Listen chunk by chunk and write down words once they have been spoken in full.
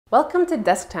Welcome to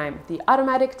DeskTime, the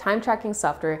automatic time tracking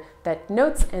software that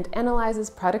notes and analyzes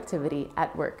productivity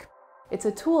at work. It's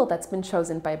a tool that's been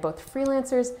chosen by both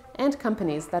freelancers and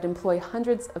companies that employ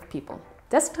hundreds of people.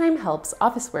 DeskTime helps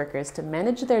office workers to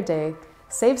manage their day,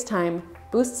 saves time,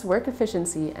 boosts work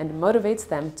efficiency, and motivates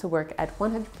them to work at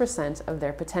 100% of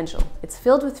their potential. It's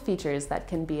filled with features that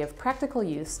can be of practical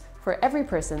use for every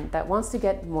person that wants to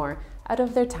get more out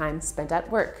of their time spent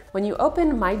at work. When you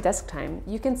open My DeskTime,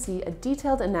 you can see a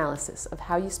detailed analysis of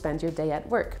how you spend your day at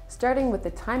work, starting with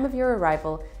the time of your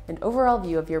arrival and overall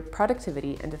view of your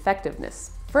productivity and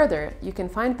effectiveness. Further, you can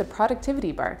find the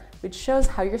productivity bar, which shows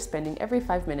how you're spending every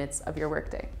 5 minutes of your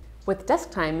workday. With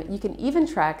DeskTime, you can even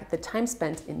track the time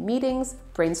spent in meetings,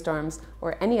 brainstorms,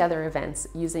 or any other events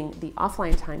using the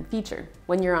offline time feature.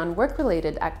 When you're on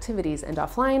work-related activities and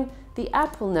offline, the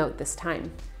app will note this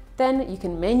time. Then you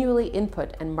can manually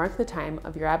input and mark the time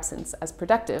of your absence as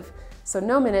productive, so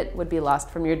no minute would be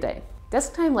lost from your day.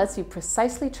 DeskTime lets you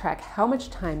precisely track how much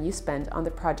time you spend on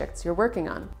the projects you're working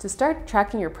on. To start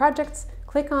tracking your projects,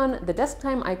 click on the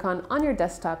DeskTime icon on your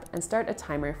desktop and start a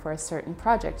timer for a certain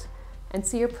project, and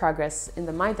see your progress in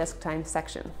the My DeskTime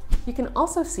section. You can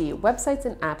also see websites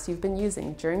and apps you've been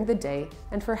using during the day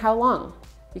and for how long.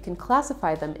 You can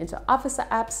classify them into office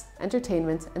apps,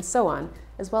 entertainment, and so on,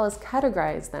 as well as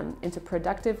categorize them into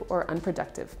productive or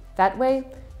unproductive. That way,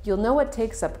 you'll know what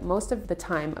takes up most of the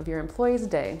time of your employee's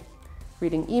day: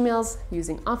 reading emails,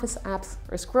 using office apps,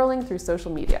 or scrolling through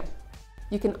social media.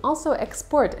 You can also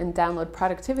export and download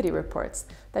productivity reports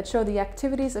that show the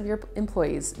activities of your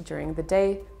employees during the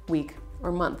day, week,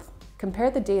 or month.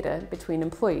 Compare the data between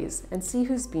employees and see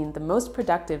who's been the most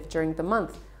productive during the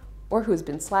month or who's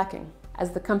been slacking.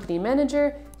 As the company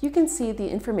manager, you can see the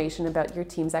information about your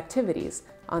team's activities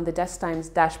on the DeskTime's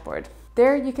dashboard.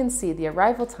 There you can see the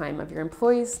arrival time of your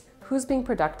employees, who's being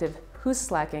productive, who's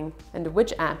slacking, and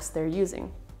which apps they're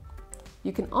using.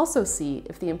 You can also see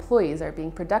if the employees are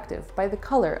being productive by the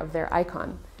color of their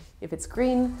icon. If it's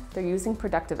green, they're using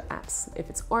productive apps. If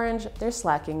it's orange, they're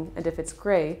slacking, and if it's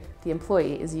gray, the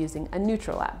employee is using a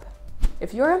neutral app.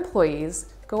 If your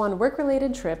employees go on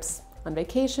work-related trips, on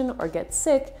vacation, or get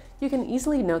sick, you can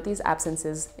easily note these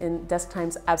absences in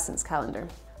DeskTime's absence calendar.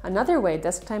 Another way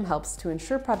DeskTime helps to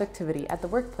ensure productivity at the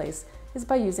workplace is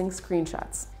by using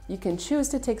screenshots. You can choose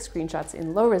to take screenshots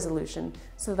in low resolution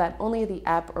so that only the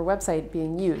app or website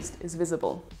being used is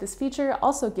visible. This feature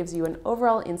also gives you an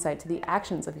overall insight to the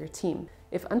actions of your team.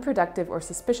 If unproductive or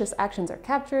suspicious actions are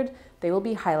captured, they will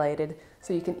be highlighted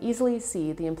so you can easily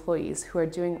see the employees who are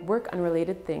doing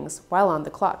work-unrelated things while on the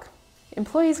clock.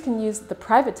 Employees can use the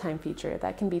private time feature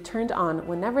that can be turned on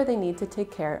whenever they need to take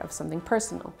care of something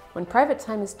personal. When private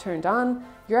time is turned on,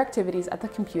 your activities at the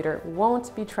computer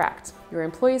won't be tracked. Your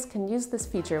employees can use this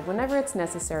feature whenever it's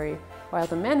necessary, while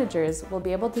the managers will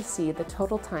be able to see the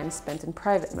total time spent in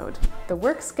private mode. The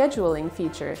work scheduling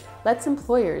feature lets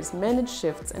employers manage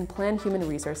shifts and plan human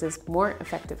resources more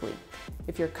effectively.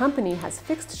 If your company has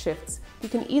fixed shifts, you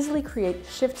can easily create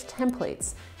shift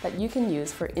templates that you can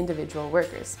use for individual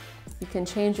workers. You can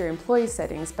change your employee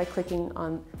settings by clicking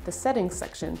on the Settings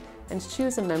section and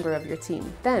choose a member of your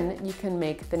team. Then you can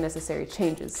make the necessary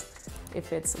changes.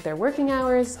 If it's their working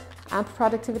hours, app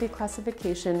productivity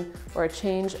classification, or a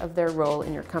change of their role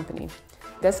in your company.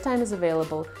 DeskTime is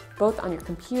available both on your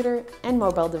computer and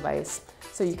mobile device,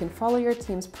 so you can follow your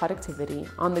team's productivity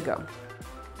on the go.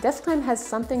 DeskTime has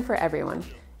something for everyone.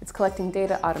 It's collecting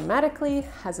data automatically,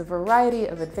 has a variety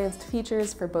of advanced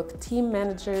features for both team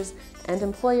managers and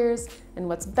employers, and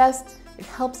what's best, it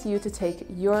helps you to take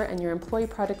your and your employee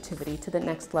productivity to the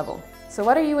next level. So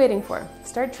what are you waiting for?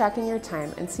 Start tracking your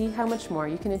time and see how much more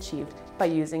you can achieve by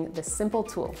using this simple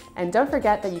tool. And don't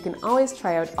forget that you can always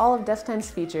try out all of DeskTime's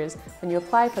features when you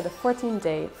apply for the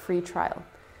 14-day free trial.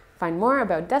 Find more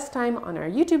about DeskTime on our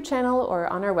YouTube channel or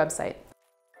on our website.